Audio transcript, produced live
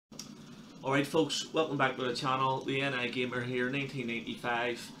Alright folks, welcome back to the channel. The NI Gamer here,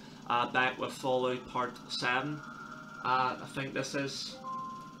 1985, back with Fallout Part 7. I think this is,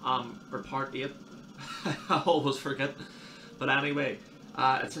 or Part 8. I always forget. But anyway,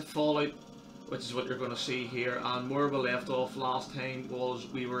 it's a Fallout, which is what you're going to see here. And where we left off last time was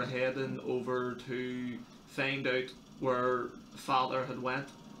we were heading over to find out where Father had went.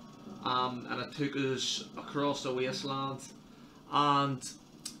 And it took us across the wasteland. And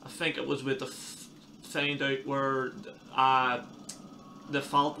I think it was with the find out where the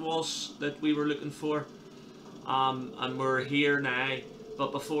fault was that we were looking for, and we're here now.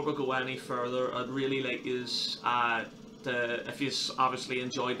 But before we go any further, I'd really like is if you obviously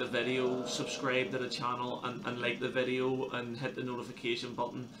enjoyed the video, subscribe to the channel and like the video and hit the notification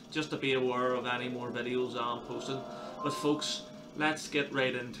button just to be aware of any more videos I'm posting. But folks, let's get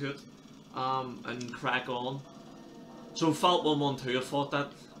right into it and crack on. So Fault 112, I thought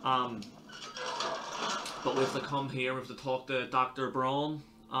that. But we have to come here, we have to talk to Dr. Braun,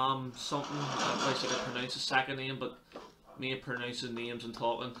 something, I wish I could pronounce his second name, but me pronouncing names and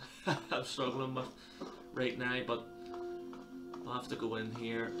talking, I'm struggling with right now, but I'll have to go in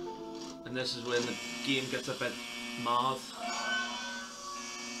here, and this is when the game gets a bit mad.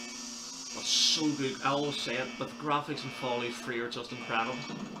 But so good, I always say it, but the graphics in Fallout 3 are just incredible,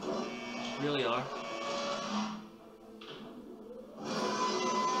 really are.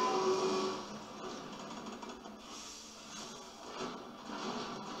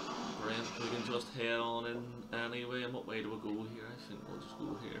 We can just head on in anyway. And what way do we go here? I think we'll just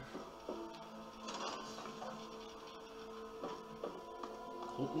go here.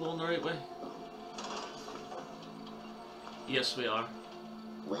 Hope we're going the right way. Yes, we are.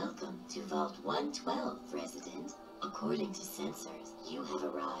 Welcome to Vault 112, resident. According to sensors, you have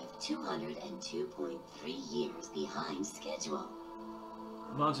arrived 202.3 years behind schedule.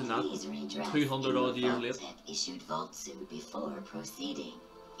 Imagine that. Please redress 200 odd years Vault later. Tech issued Vault suit before proceeding.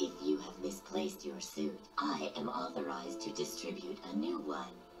 If you have misplaced your suit, I am authorized to distribute a new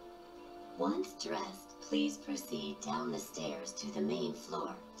one. Once dressed, please proceed down the stairs to the main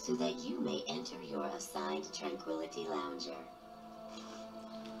floor so that you may enter your assigned Tranquility Lounger.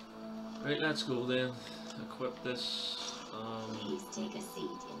 Right, let's go then. Equip this. Please take a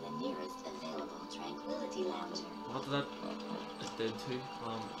seat in the nearest available Tranquility Lounger. What did that? It did too.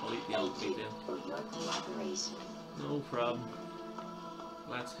 I'll eat the old meat then. For your cooperation. No problem.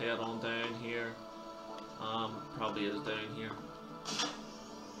 Let's head on down here. Probably is down here.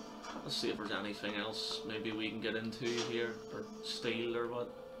 Let's see if there's anything else maybe we can get into here, or steal or what.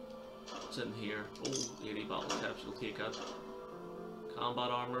 What's in here? Oh, 80 bottle caps, we'll take that.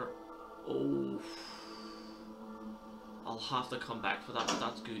 Combat armor. Oh, I'll have to come back for that, but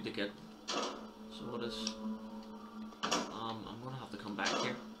that's good to get. So what is? I'm gonna have to come back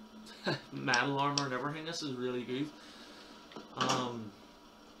here. Metal armor and everything. This is really good.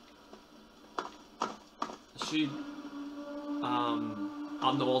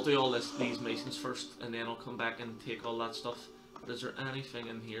 I'll do all these missions first, and then I'll come back and take all that stuff. But is there anything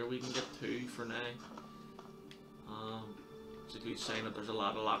in here we can get to for now? It's a good sign that there's a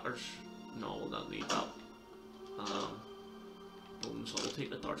lot of lockers. No, we'll not need that. So we'll take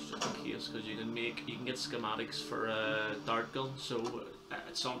the darts just in case, because you can get schematics for a dart gun. So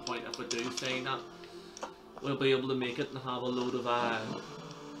at some point, if we do find that, we'll be able to make it and have a load of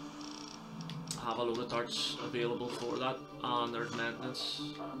darts available for that. And there's maintenance.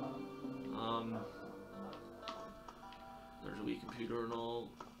 There's a wee computer and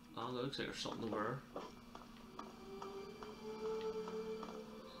all. Oh, that looks like there's something to wear.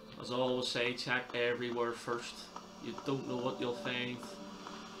 As I always say, check everywhere first. You don't know what you'll find,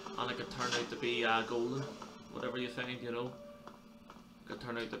 and it could turn out to be golden. Whatever you find, you know, it could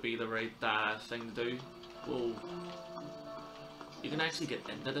turn out to be the right thing to do. Whoa. You can actually get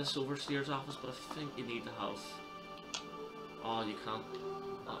into this overseer's office, but I think you need to have... Oh, you can't.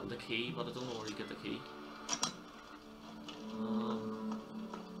 The key, but I don't know where you get the key.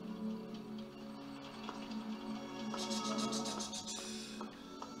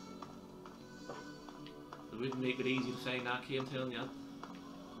 It wouldn't make it easy to find that key, I'm telling you.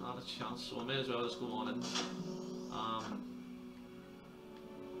 Not a chance, so I may as well just go on in.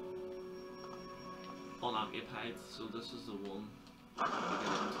 Unoccupied, so this is the one.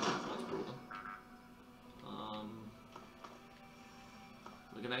 What's broken.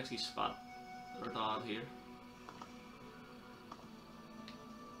 We can actually spot our dad here.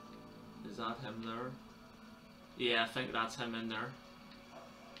 Is that him there? Yeah, I think that's him in there.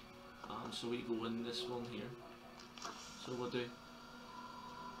 So we go in this one here. So we'll do.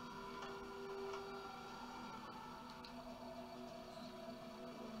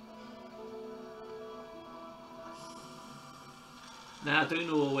 Now I do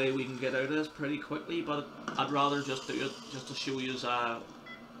know a way we can get out of this pretty quickly, but I'd rather just do it just to show you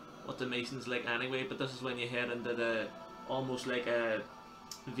what the Mason's like anyway. But this is when you head into the almost like a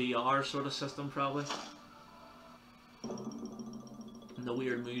VR sort of system probably, and the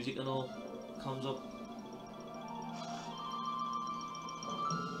weird music and all comes up.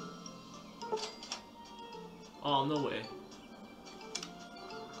 Oh, no way.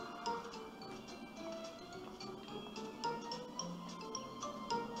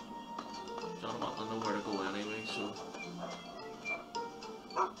 I don't know where to go anyway, so.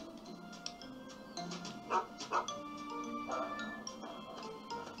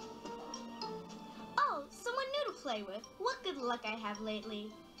 Oh, someone new to play with. What good luck I have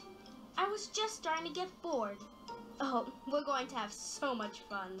lately. I was just starting to get bored. Oh, we're going to have so much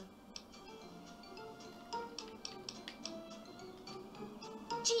fun.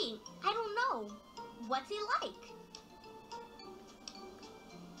 Gee, I don't know. What's he like?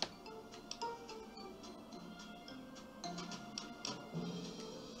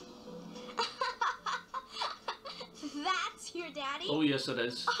 That's your daddy? Oh yes, it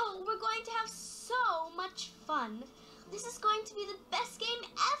is. Oh, we're going to have so much fun. This is going to be the best game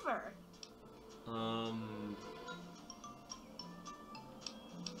ever. I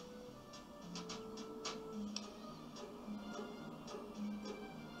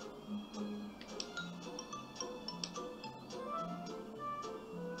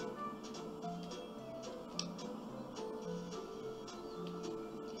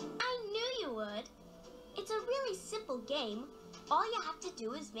knew you would. It's a really simple game. All you have to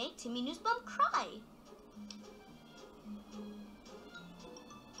do is make Timmy Newsbum cry.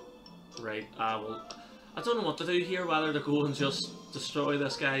 Right, well, I don't know what to do here, whether to go and just destroy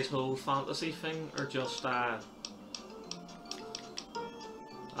this guy's whole fantasy thing, or just, I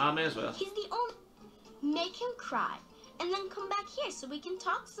may as well. He's the only... Make him cry, and then come back here so we can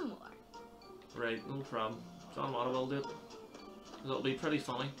talk some more. Right, no problem. John Water will do it. It'll be pretty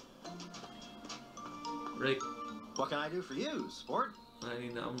funny. Right. What can I do for you, sport? I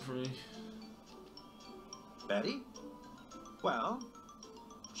need nothing from you. Betty? Well,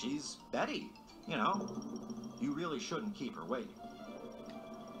 she's Betty, you know. You really shouldn't keep her waiting.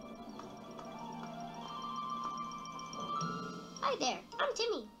 Hi there, I'm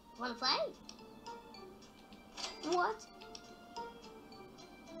Timmy. Wanna play? What?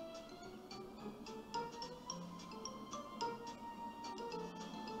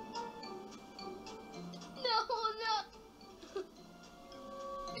 No.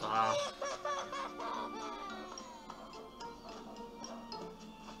 Ah.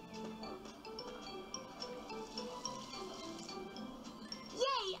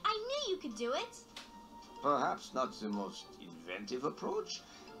 Yay, I knew you could do it. Perhaps not the most inventive approach,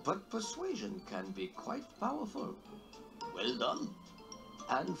 but persuasion can be quite powerful. Well done.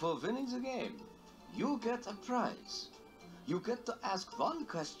 And for winning the game, you get a prize. You get to ask one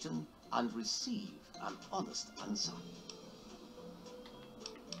question and receive an honest answer.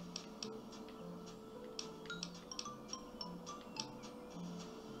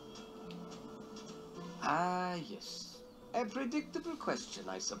 Ah, yes. A predictable question,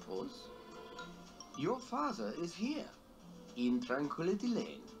 I suppose. Your father is here, in Tranquility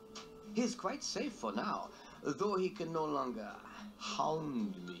Lane. He's quite safe for now, though he can no longer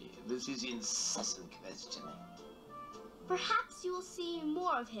hound me with his incessant questioning. Perhaps you will see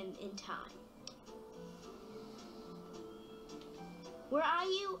more of him in time. Where are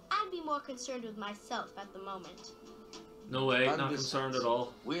you? I'd be more concerned with myself at the moment. No way, And not besides, concerned at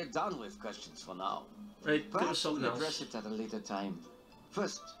all. We're done with questions for now. Right, give us Perhaps something we'll address else. it at a later time.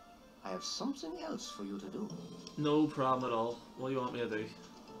 First, I have something else for you to do. No problem at all. What do you want me to do?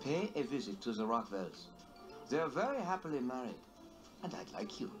 Pay a visit to the Rockwells. They're very happily married, and I'd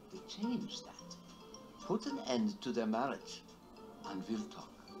like you to change that. Put an end to their marriage, and we'll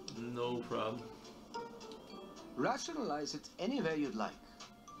talk. No problem. Rationalize it anywhere you'd like.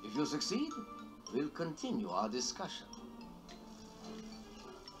 If you succeed, we'll continue our discussion.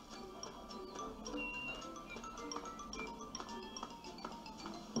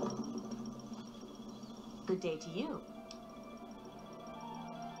 Good day to you.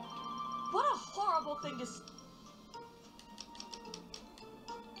 What a horrible thing to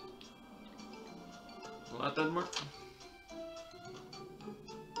Well, that didn't work.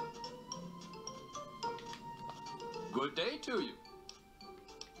 Good day to you.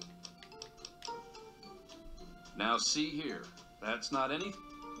 Now see here, that's not any...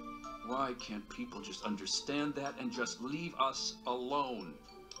 Why can't people just understand that and just leave us alone?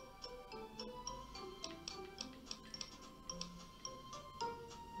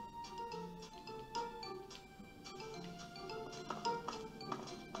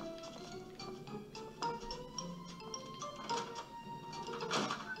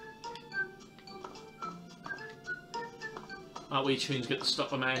 That wee tune's getting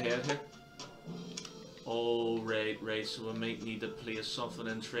stuck in my head here. Oh, right, so we might need to place something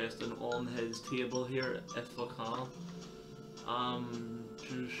interesting on his table here, if we can.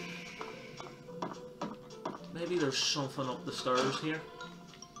 Just... maybe there's something up the stairs here.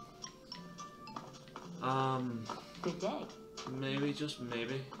 Good day. Maybe, just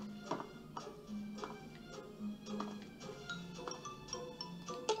maybe.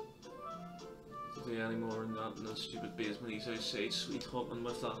 Any more than that in the stupid basement. He's outside sweet talking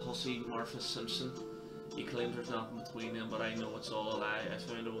with that hussy Martha Simpson. He claims there's nothing between them, but I know it's all a lie. I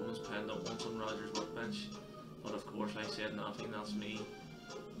found a woman's pendant once on Roger's workbench, but of course I said nothing. That's me,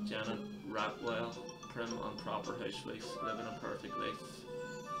 Janet Ratwell, prim and proper housewife, living a perfect life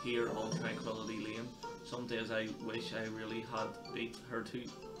here on Tranquility Lane. Some days I wish I really had beat her to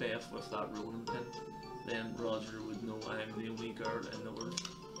death with that rolling pin. Then Roger would know I'm the only girl in the world.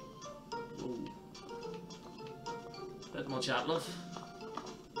 Whoa. Bit much at love.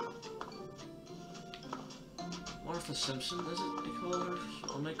 Martha Simpson, is it they call her?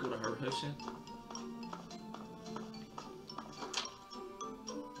 I might go to her house then.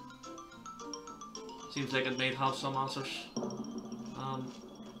 Seems like it might have some answers.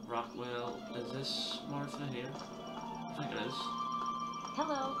 Rockwell, is this Martha here? I think it is.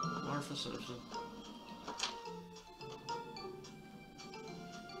 Hello. Martha Simpson.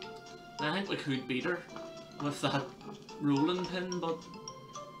 I think we could beat her with that rolling pin, but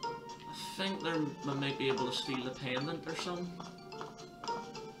I think we might be able to steal the pendant or something.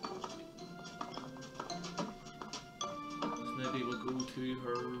 So maybe we'll go to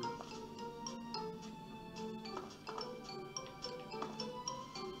her.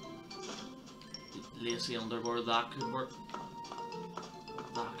 Lacy underwear, that could work.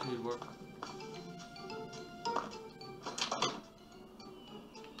 That could work.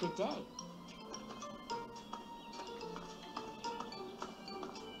 Good day.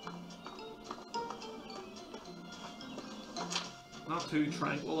 Not too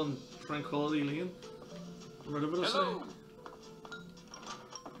tranquil and Tranquility Lane. Whatever I say. Hello.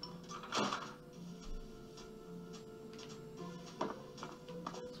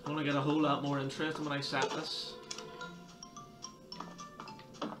 It's gonna get a whole lot more interesting when I set this.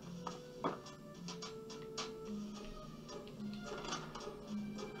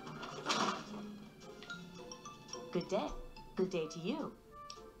 Good day. Good day to you.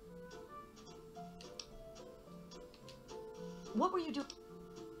 What were you doing?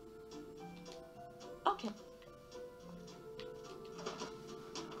 Okay.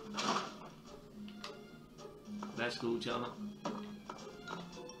 Let's go, Janet.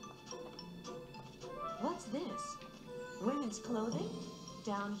 What's this? Women's clothing?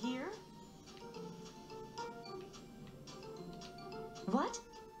 Down here? What?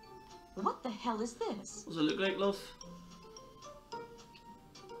 What the hell is this? Does it look like, love?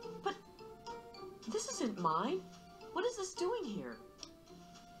 But this isn't mine. What is this doing here?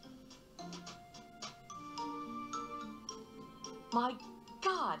 My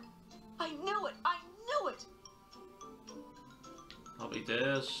God! I knew it! I knew it! Happy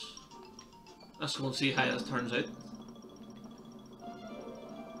days. Let's go and see how this turns out.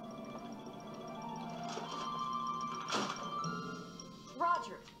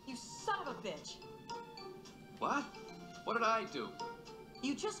 Roger, you son of a bitch. What? What did I do?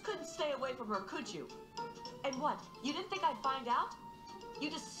 You just couldn't stay away from her, could you? And what? You didn't think I'd find out? You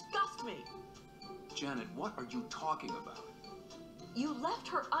disgust me. Janet, what are you talking about? You left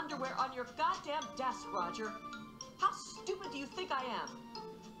her underwear on your goddamn desk, Roger. How stupid do you think I am?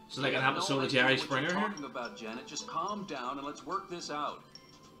 So like an I have episode no of idea Jerry what Springer you're here? talking about, Janet. Just calm down and let's work this out.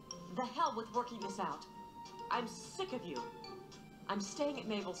 The hell with working this out. I'm sick of you. I'm staying at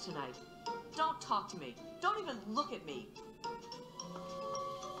Mabel's tonight. Don't talk to me. Don't even look at me.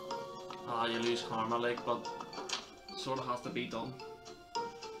 Ah, you lose karma, like, but it sort of has to be done.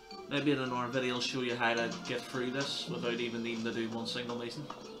 Maybe in another video I'll show you how to get through this without even needing to do one single mission.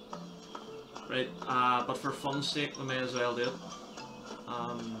 Right, but for fun's sake, we may as well do it.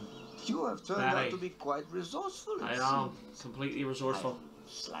 You have turned Barry. out to be quite resourceful. it I am seems. completely resourceful. I'm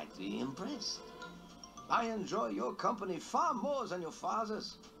slightly impressed. I enjoy your company far more than your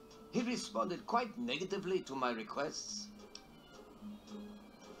father's. He responded quite negatively to my requests.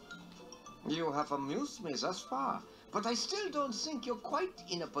 You have amused me thus far, but I still don't think you're quite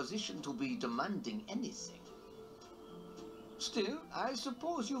in a position to be demanding anything. Still, I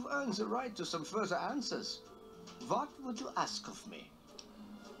suppose you've earned the right to some further answers. What would you ask of me?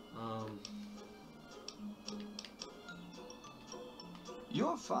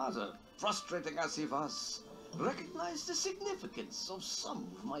 Your father, frustrating as he was, recognized the significance of some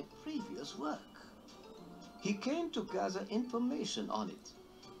of my previous work. He came to gather information on it.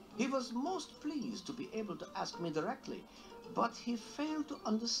 He was most pleased to be able to ask me directly, but he failed to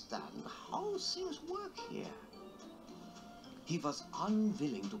understand how things work here. He was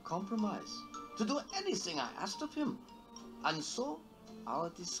unwilling to compromise, to do anything I asked of him, and so our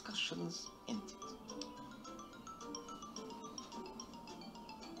discussions ended.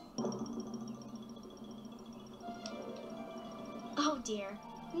 Oh dear,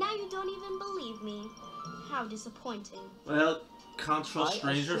 now you don't even believe me. How disappointing. Well, can't trust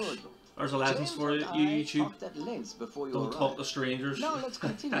strangers. There's a lesson for you, YouTube. Don't talk to strangers. Now let's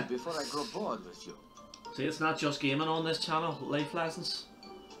continue before I grow bored with you. See, it's not just gaming on this channel, life lessons.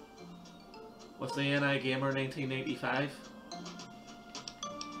 With the NI Gamer 1995.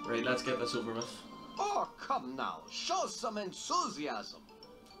 Right, let's get this over with. Oh, come now, show some enthusiasm.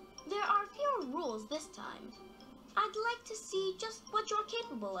 There are fewer rules this time. I'd like to see just what you're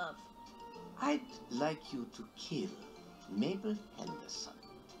capable of. I'd like you to kill Mabel Henderson.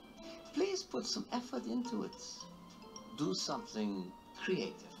 Please put some effort into it. Do something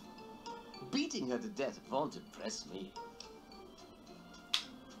creative. Beating her to death won't impress me.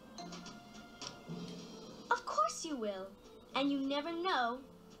 Of course you will. And you never know.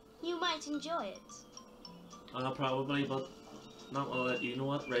 You might enjoy it. Probably, but not gonna let you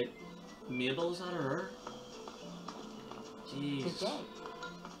know it, right? Mabel, is that her? Jeez. Good day.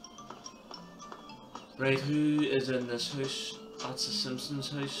 Right, who is in this house? That's the Simpsons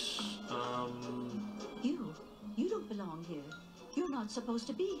house. You don't belong here. You're not supposed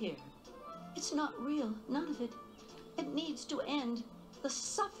to be here. It's not real, none of it. It needs to end. The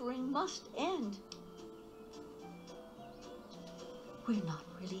suffering must end. We're not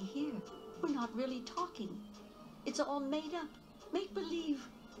really here. We're not really talking. It's all made up. Make believe.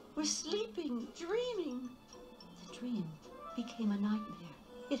 We're sleeping, dreaming. The dream became a nightmare.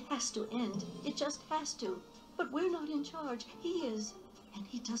 It has to end. It just has to. But we're not in charge. He is. And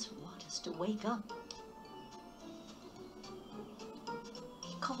he doesn't want us to wake up.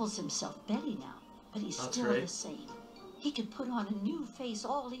 He calls himself Betty now, but he's That's still right. the same. He can put on a new face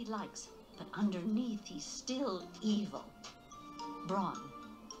all he likes, but underneath he's still evil. Braun,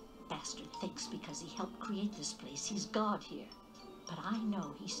 bastard, thinks because he helped create this place, he's God here. But I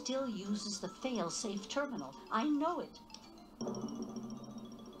know he still uses the fail-safe terminal. I know it.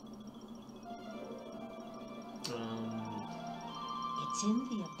 It's in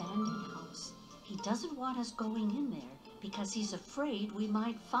the abandoned house. He doesn't want us going in there because he's afraid we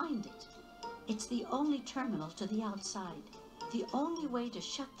might find it. It's the only terminal to the outside. The only way to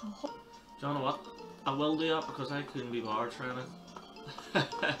shut the whole... Do you know what? I will do that because I couldn't be bothered trying to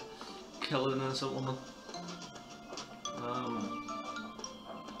kill an innocent woman.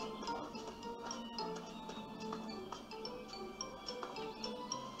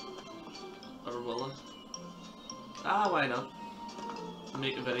 Or will I? Ah, why not?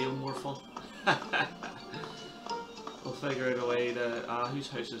 Make the video more fun. We'll figure out a way to... whose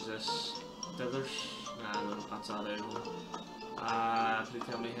house is this? Dithers? Nah, no, that's not it. Please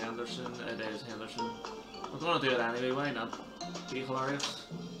tell me Henderson. It is Henderson. We're gonna do it anyway, why not? Be hilarious.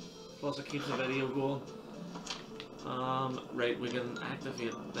 Plus it keeps the video going. Right, we can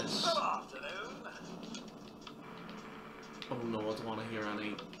activate this. Good afternoon. Oh no, I don't want to hear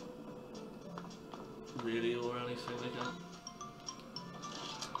any radio or anything like that.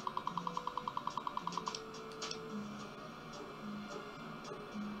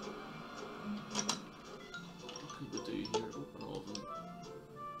 What could we do here? Open oven.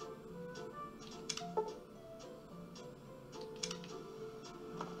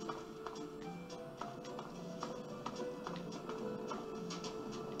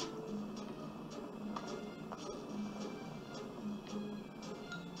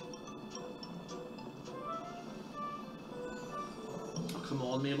 Come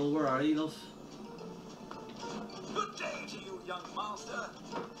on, Mabel, where are you, love? Good day to you, young master.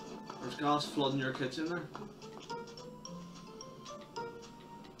 There's gas flooding your kitchen there.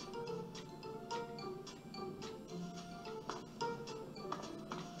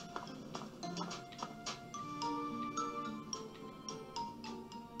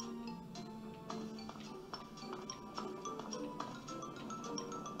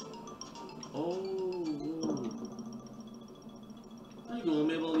 Oh. There you go,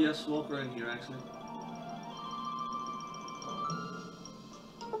 Mabel. Yes, walk around here actually.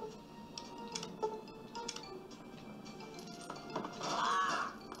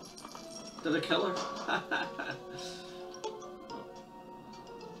 Did I kill her?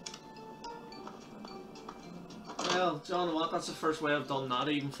 Well, do you know what? That's the first way I've done that. I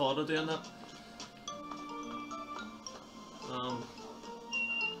even thought of doing that.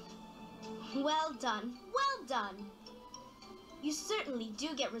 Well done. Well done. You certainly do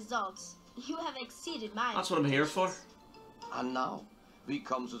get results. You have exceeded my That's what I'm here for. And now, we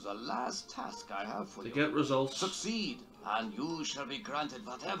come to the last task I have for To you. get results. Succeed, and you shall be granted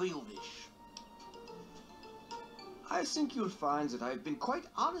whatever you wish. I think you'll find that I've been quite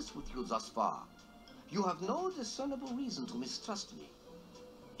honest with you thus far. You have no discernible reason to mistrust me.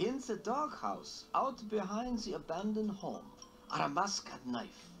 In the doghouse, out behind the abandoned home, are a mask and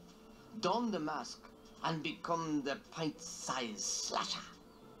knife. Don the mask and become the pint-sized slasher.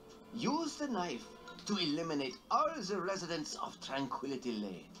 Use the knife to eliminate all the residents of Tranquility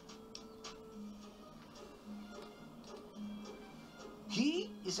Lane. He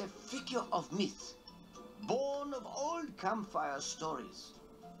is a figure of myth, born of old campfire stories.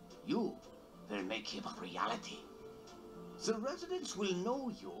 You will make him a reality. The residents will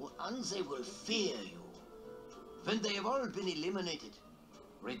know you and they will fear you. When they have all been eliminated,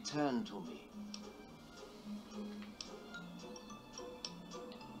 return to me.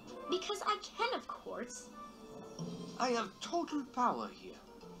 Because I can, of course. I have total power here.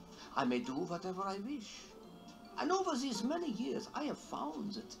 I may do whatever I wish. And over these many years, I have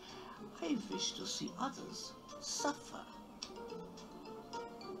found that I wish to see others suffer.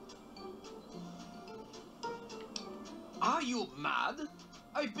 Are you mad?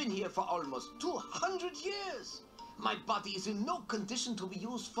 I've been here for almost 200 years. My body is in no condition to be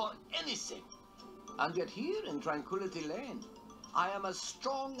used for anything. And yet here in Tranquility Lane, I am as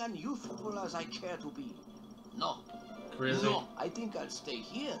strong and youthful as I care to be. No. Crazy. No, I think I'll stay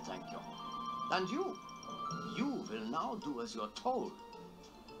here, thank you. And you will now do as you're told.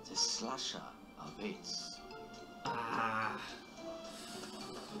 The slasher awaits. Ah.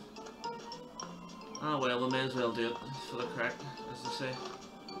 Ah well, we may as well do it for the crack, as they say.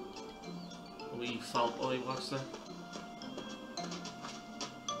 A wee felt boy watch there.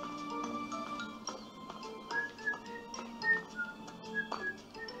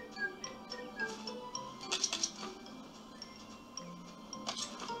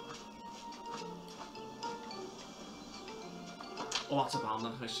 Oh, that's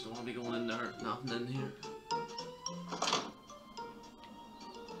abandoned house. Don't want to be going in there. Nothing in here.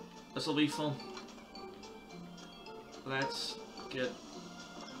 This'll be fun. Let's get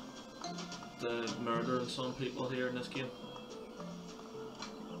the murdering some people here in this game.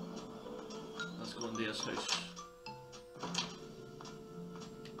 Let's go into this house.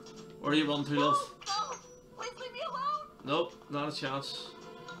 Where are you running to, love? No! Please leave me alone! Nope, not a chance.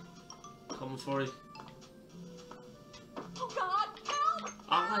 Coming for you. Oh God, help!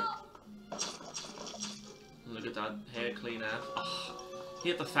 Ah, look at that hair clean off. Oh,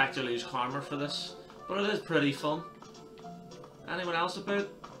 hate the fact you lose karma for this, but it is pretty fun. Anyone else about?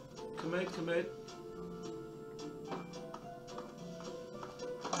 Come out, come out.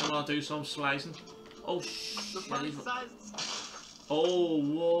 I want to do some slicing. Oh shit. Oh,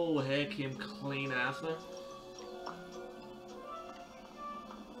 whoa, hair came clean off there.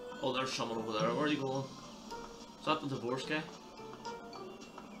 Oh, there's someone over there. Where are you going? Is that the divorce guy?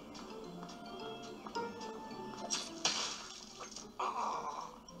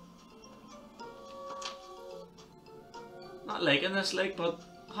 Not liking this, like, but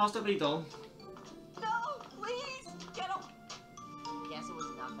has to be done. No, please! Get him! Guess it was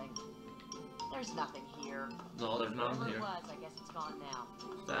nothing. There's nothing here. No, there's nothing Whatever here. it was, I guess it's gone now.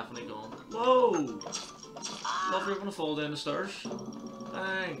 It's definitely gone. Whoa! Love, you're gonna fall down the stairs.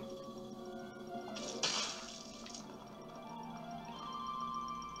 Bang!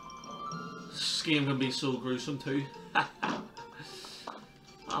 This game can be so gruesome too.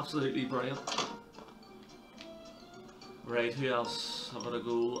 Absolutely brilliant. Right, who else? Have a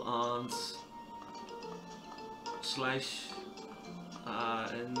go and slash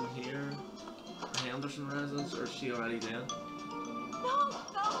in here. Henderson residence, or is she already dead? No,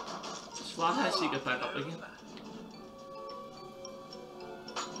 no! It's flat, how she get back up again?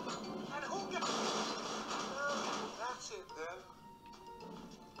 That's it then.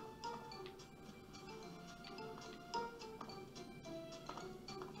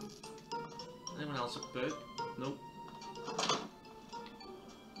 Anyone else about? Nope.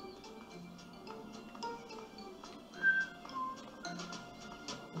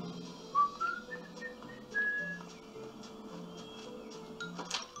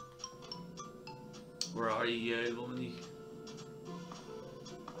 Where are you, woman?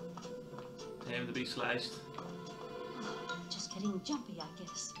 Time to be sliced. Just getting jumpy, I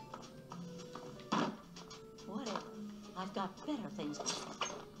guess. Whatever. I've got better things to do.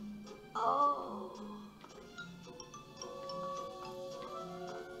 Oh.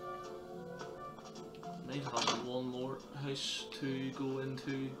 Might have one more house to go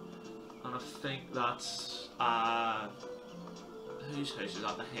into, and I think that's Whose house is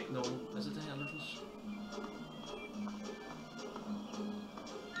that? The heck? No, is it the Hendersons?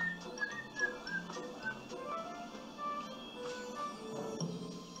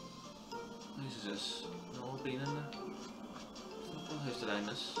 Whose is this? No, I've been in there. What house did I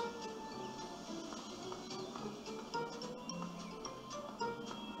miss?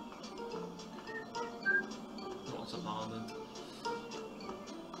 No, it's abandoned.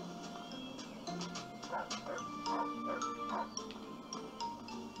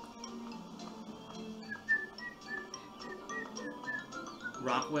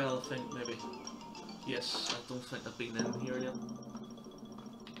 Rockwell, I think, maybe. Yes, I don't think I've been in here yet.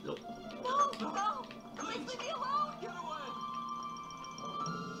 Nope. No, no! Please leave me alone! Get away!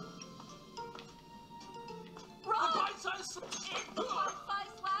 Run! The bite-sized... It's the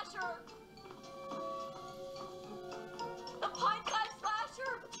pint-sized slasher! The pint-sized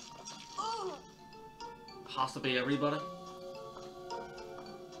slasher! Ooh! Has to be everybody.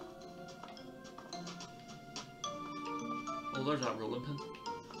 Oh, there's that rolling pin.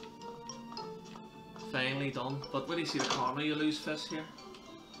 Finally done. But when you see the corner, you lose fists here.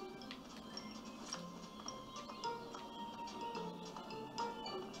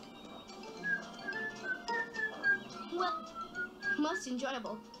 Well, most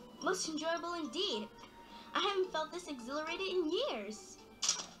enjoyable. Most enjoyable indeed. I haven't felt this exhilarated in years.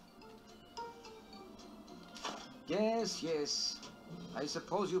 Yes, yes. I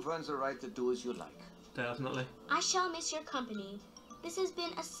suppose you've earned the right to do as you like. Definitely. I shall miss your company. This has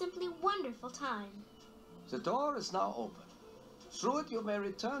been a simply wonderful time. The door is now open. Through it you may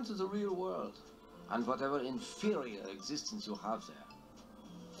return to the real world, and whatever inferior existence you have there.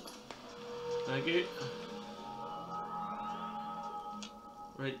 Thank you.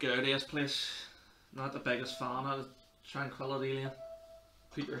 Right, get out of this place. Not the biggest fan of Tranquility Lane.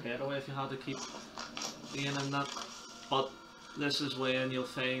 Keep your head away if you had to keep being in that. But this is when you'll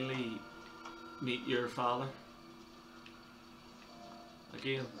finally meet your father.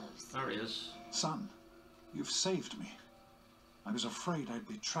 Again, there he is. Son, you've saved me. I was afraid I'd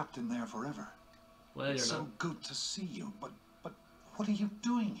be trapped in there forever. Well, you're It's so not. good to see you, but what are you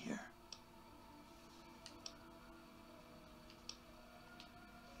doing here?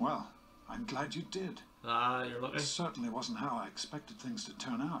 Well, I'm glad you did. Ah, you're lucky. It certainly wasn't how I expected things to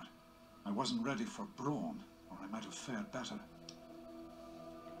turn out. I wasn't ready for Brawn, or I might have fared better.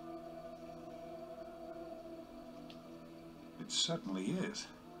 It certainly is.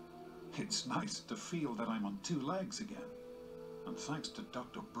 It's nice to feel that I'm on two legs again. And thanks to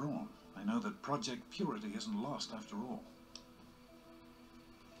Dr. Brawn, I know that Project Purity isn't lost after all.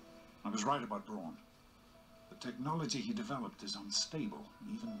 I was right about Brawn. The technology he developed is unstable,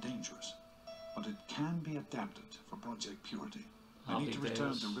 even dangerous. But it can be adapted for Project Purity. I need to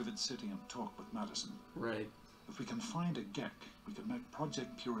return to Rivet City and talk with Madison. Right. If we can find a Gek, we can make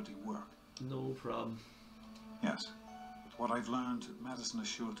Project Purity work. No problem. Yes. With what I've learned, Madison is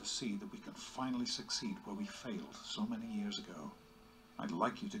sure to see that we can finally succeed where we failed so many years ago. I'd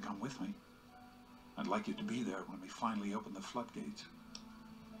like you to come with me. I'd like you to be there when we finally open the floodgates.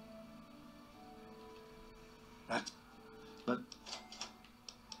 But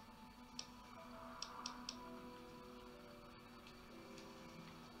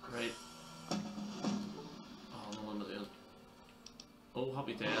Right. Oh, no one there. Oh,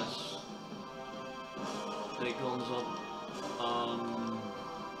 happy days. Big guns up.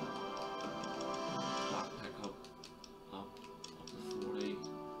 Back pickup. Up to 40.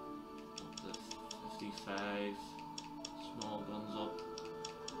 Up to 55. Small guns up.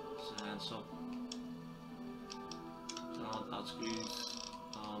 Science up. Oh, that's good.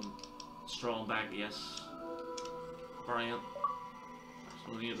 Strong back, yes. Brilliant.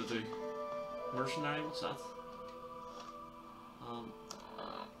 So we need to do mercenary, what's that?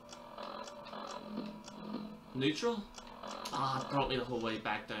 Neutral? Ah, it brought me the whole way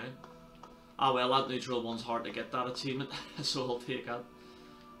back down. Ah well, that neutral one's hard to get that achievement, so I'll take that.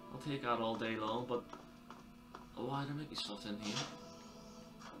 I'll take that all day long, but oh, why there might be stuff in here?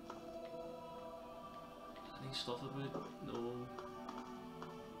 Any stuff about? No.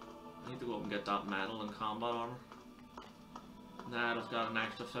 I need to go up and get that medal and combat armor. Nah, I've got an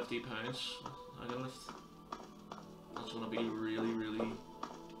extra £50 I can lift. That's gonna be really, really,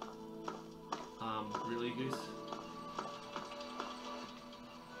 really good.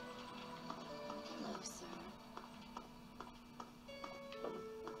 Hello, sir.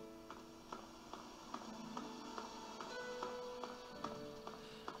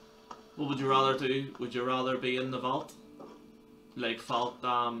 What would you rather do? Would you rather be in the vault? Like Vault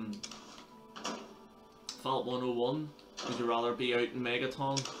 101? Would you rather be out in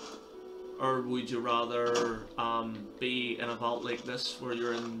Megaton? or would you rather be in a vault like this where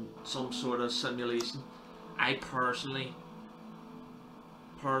you're in some sort of simulation? I personally,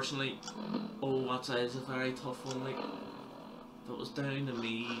 oh, that is a very tough one. Like, if it was down to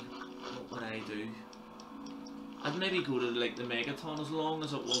me, what would I do? I'd maybe go to like the Megaton as long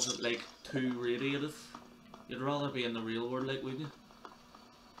as it wasn't like too radiative. You'd rather be in the real world, like, wouldn't you?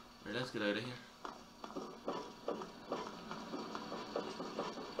 Right, let's get out of here.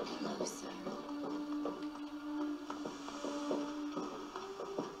 Hello, sir.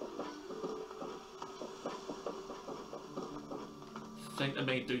 I think I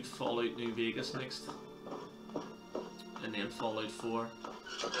might do Fallout New Vegas next, and then Fallout 4.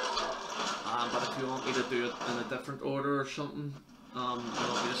 But if you want me to do it in a different order or something, you want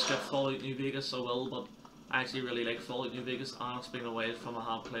me to skip Fallout New Vegas, I will. But I actually really like Fallout New Vegas, and it's been a while from I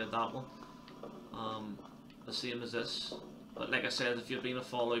have played that one. The same as this. But like I said, if you've been a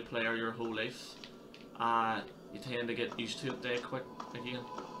Fallout player your whole life, you tend to get used to it dead quick again.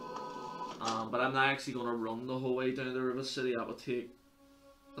 But I'm not actually going to run the whole way down to River City. That would take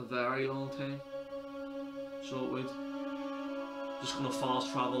a very long time. So it would. Just going to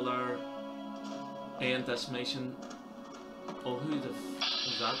fast travel there. End this mission. Oh, who the f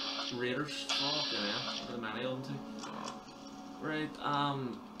is that? Raiders? Fucking hell. There are many of them too. Right,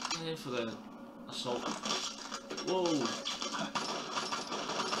 aim for the assault. Whoa!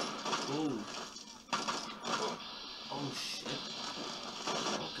 Whoa! Oh shit.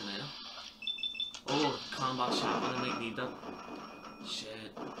 Fucking hell. Oh, combat shotgun, I might need that.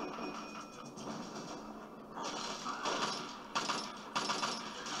 Shit.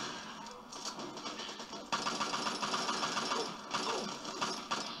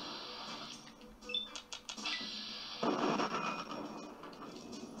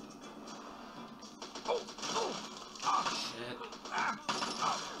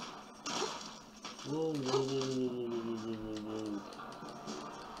 Whoa, whoa, whoa, whoa, whoa, whoa, whoa.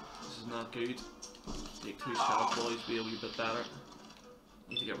 This is not good. Take 2 stealth boys, be a wee bit better.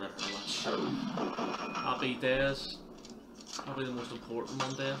 Need to get rid of that shit. Happy days. Probably the most important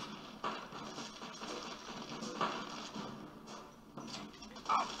one there.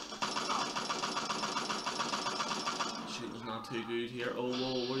 Shooting's not too good here. Oh,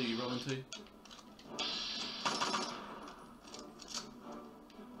 whoa, where are you running to?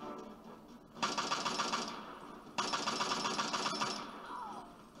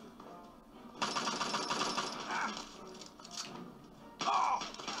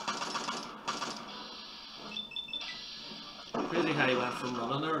 Crazy how he went from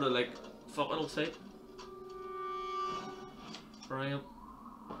running there to like fucking old fight. Brilliant.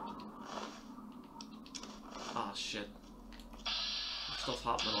 Ah shit. Stuff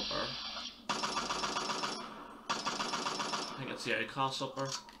happening up there. I think it's the outcast up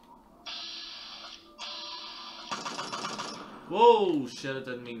there. Whoa shit, I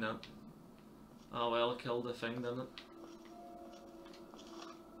didn't mean that. Oh well, I killed the thing, didn't it?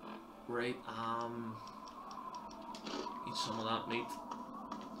 Right, need some of that meat.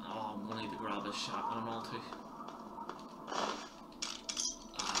 Oh, I'm gonna need to grab this shotgun and all too.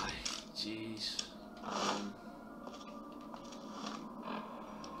 Aye, jeez.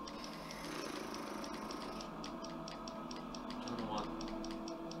 You know what?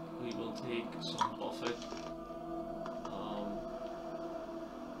 We will take some buffet.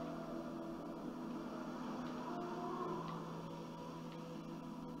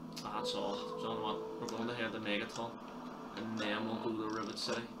 That's all. So you know what? We're going to head to Megaton, and then we'll go to Rivet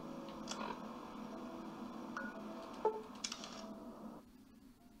City.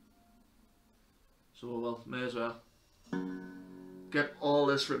 So well, may as well get all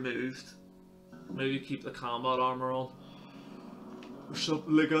this removed. Maybe keep the combat armor on, or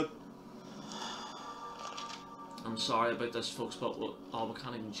something like that. I'm sorry about this, folks, but we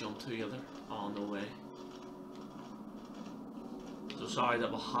can't even jump to either. Oh, no way. So sorry that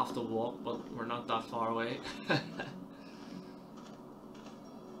we'll have to walk, but we're not that far away.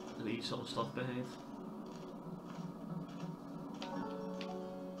 Leave some stuff behind.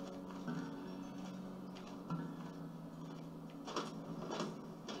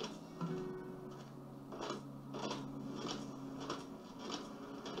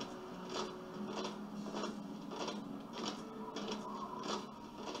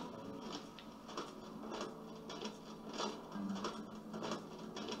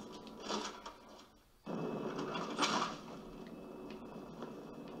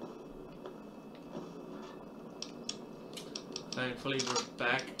 Thankfully we're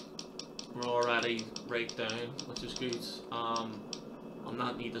back. We're already right down, which is good. I'll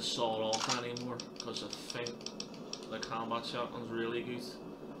not need to saw off anymore because I think the combat shotgun's really good.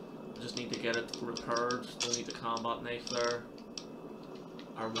 Just need to get it repaired. Don't need the combat knife there.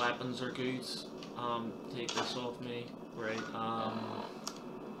 Our weapons are good. Take this off me. Right.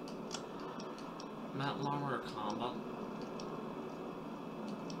 Metal armor or combat?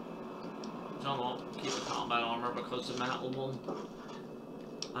 Don't know. Keep the combat armor because the metal one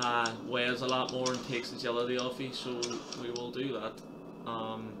weighs a lot more and takes agility off you, so we will do that.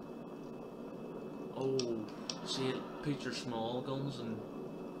 Oh, see it. Put your small guns and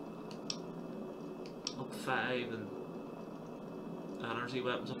up 5 and energy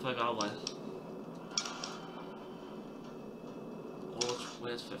weapons up 5. Oh, well. Oh, it's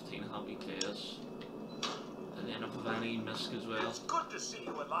weighs 15. Happy days. And then up of any misc as well. It's good to see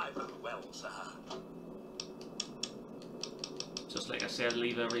you alive and well, sir. Just like I said,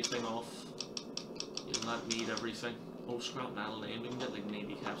 leave everything off. You'll not need everything. Oh, scrap metal lane. We can get like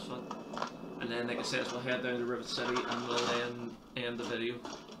 90 caps for it. And then, like I said, we'll head down to Rivet City and we'll then end the video.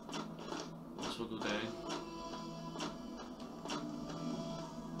 Once we'll go down.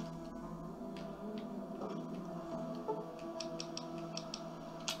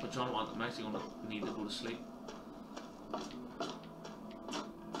 But John, I'm actually going to need to go to sleep.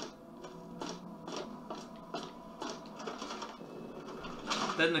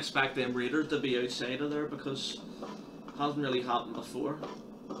 Didn't expect them raiders to be outside of there because it hasn't really happened before.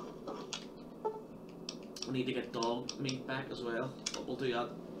 We need to get dog meat back as well, but we'll do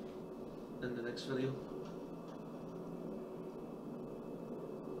that in the next video.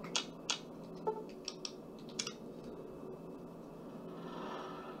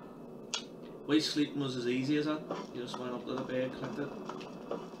 Why sleeping was as easy as that? You just went up to the bed, clicked it.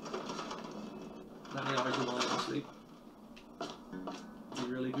 How many hours you want to sleep? Be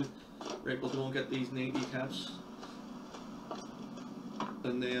really good. Right, we'll go and get these 90 caps.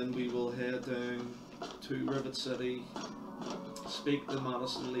 And then we will head down to Rivet City, speak to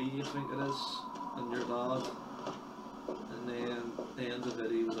Madison Lee, I think it is, and your dad, and then end the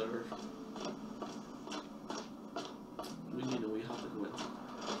video there. We know we have to go in.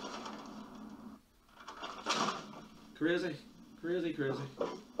 Crazy, crazy, crazy.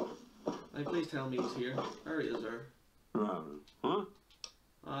 Now please tell me he's here. There he is there. Huh?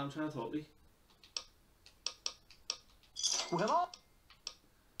 I'm trying to talk to you. Well,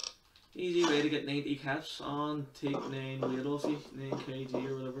 Easy way to get 90 caps on, take 9 weight off you, 9 kg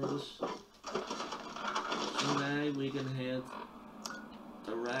or whatever it is. So now we can head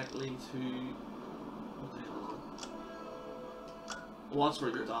directly to... what the hell is it? Well, that's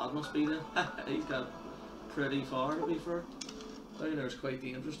where your dad must be then. He's got pretty far to be fair. Down there's quite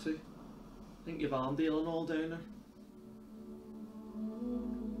dangerous too. I think you've Amdale and all down there.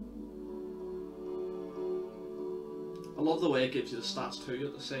 I love the way it gives you the stats too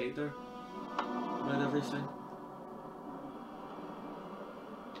at the side there. About everything.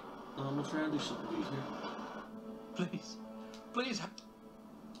 We'll try and do something good here. Please. Please. I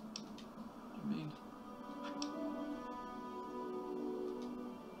mean...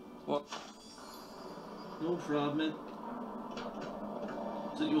 What? No problem, mate.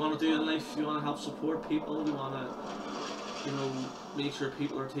 So you want to do in life? You want to help support people? You want to, you know, make sure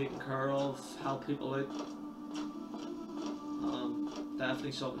people are taken care of, help people out?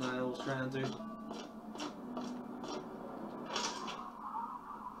 Definitely something I will try and do.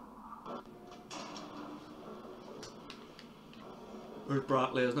 Where's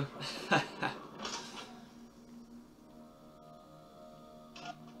Brock Lesnar?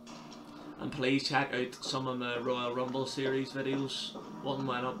 And please check out some of my Royal Rumble series videos. One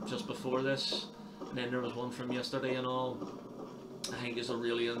went up just before this, and then there was one from yesterday and all. I think you'll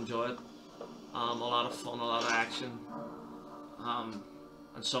really enjoy it. A lot of fun, a lot of action.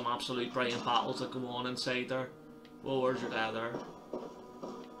 And some absolute brilliant battles that go on inside there. Whoa, where's your dad there?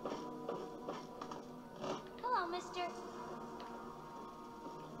 Hello, mister.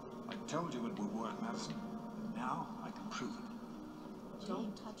 I told you it would work, Madison. And now I can prove it.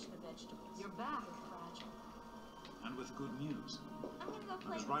 Don't touch the vegetables. Your back is fragile. And with good news. I'm gonna go I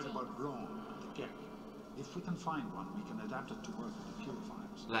play was with right James. about Braun and the Gek. If we can find one, we can adapt it to work with the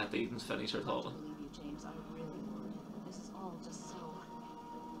purifiers. Let Eden's finish her I talking. believe you, James. I really would. This is all just so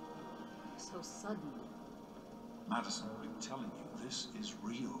sudden. Madison, I'm telling you, this is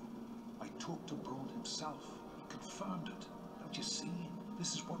real. I talked to Braun himself. He confirmed it. Don't you see?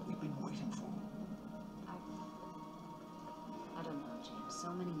 This is what we've been waiting for. I don't know, James.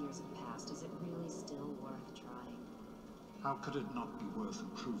 So many years have passed. Is it really still worth trying? How could it not be worth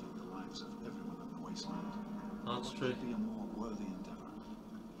improving the lives of everyone in the wasteland? That's What true. could be a more worthy endeavor?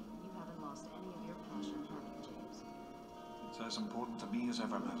 You haven't lost any of your passion, have you, James? It's as important to me as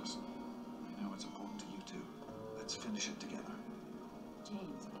ever, Madison. I know it's important to you too. Let's finish it together.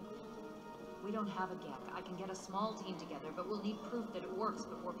 James, We don't have a gek. I can get a small team together, but we'll need proof that it works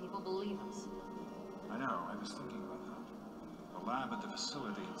before people believe us. I know, I was thinking about that. The lab at the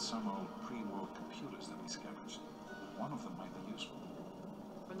facility had some old pre-war computers that we scavenged. One of them might be useful.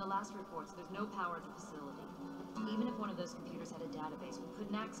 From the last reports, there's no power at the facility. Even if one of those computers had a database, we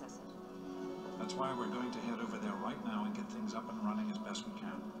couldn't access it. That's why we're going to head over there right now and get things up and running as best we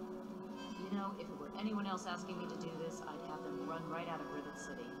can. You know, if it were anyone else asking me to do this, I'd have them run right out of Rivet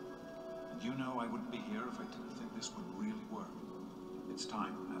City. And you know I wouldn't be here if I didn't think this would really work. It's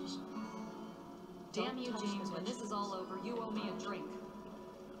time, Madison. Damn you, James, when this is all over, you owe me a drink.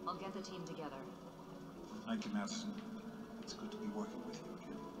 I'll get the team together. Thank you, Madison. It's good to be working with you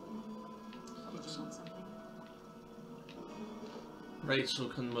again. Did you want something? Right, so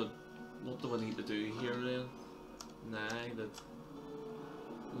what do we need to do here then? Nah,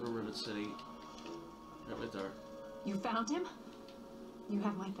 Little Rivet City. Right there. You found him? You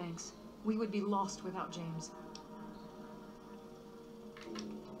have my thanks. We would be lost without James.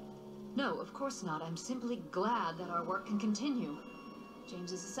 No, of course not. I'm simply glad that our work can continue.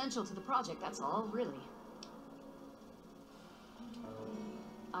 James is essential to the project, that's all, really.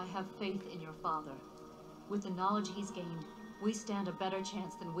 I have faith in your father. With the knowledge he's gained, we stand a better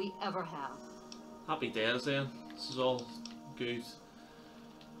chance than we ever have. Happy days then. This is all good.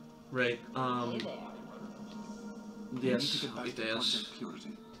 Right, Hey there. We need yes, to get back happy to days. Project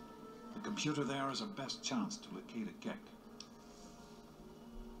Purity. The computer there is our best chance to locate a gek.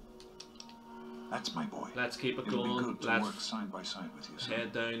 That's my boy. Let's keep it It'll going. be good to Let's work side by side with you, son.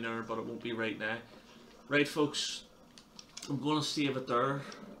 head down there, but it won't be right now. Right, folks, I'm going to save it there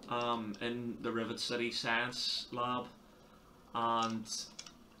in the Rivet City Science Lab and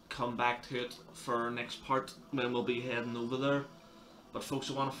come back to it for our next part when we'll be heading over there. But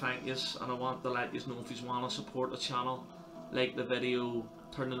folks, I want to thank you, and I want to let you know if you want to support the channel, like the video,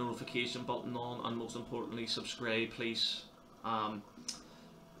 turn the notification button on, and most importantly subscribe please,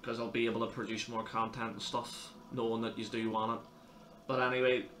 because I'll be able to produce more content and stuff knowing that you do want it. But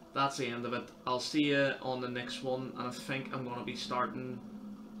anyway, that's the end of it. I'll see you on the next one, and I think I'm going to be starting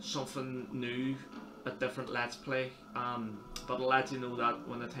something new, a different Let's Play, but I'll let you know that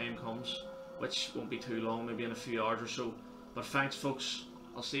when the time comes, which won't be too long, maybe in a few hours or so. But thanks folks,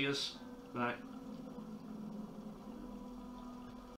 I'll see you. Bye.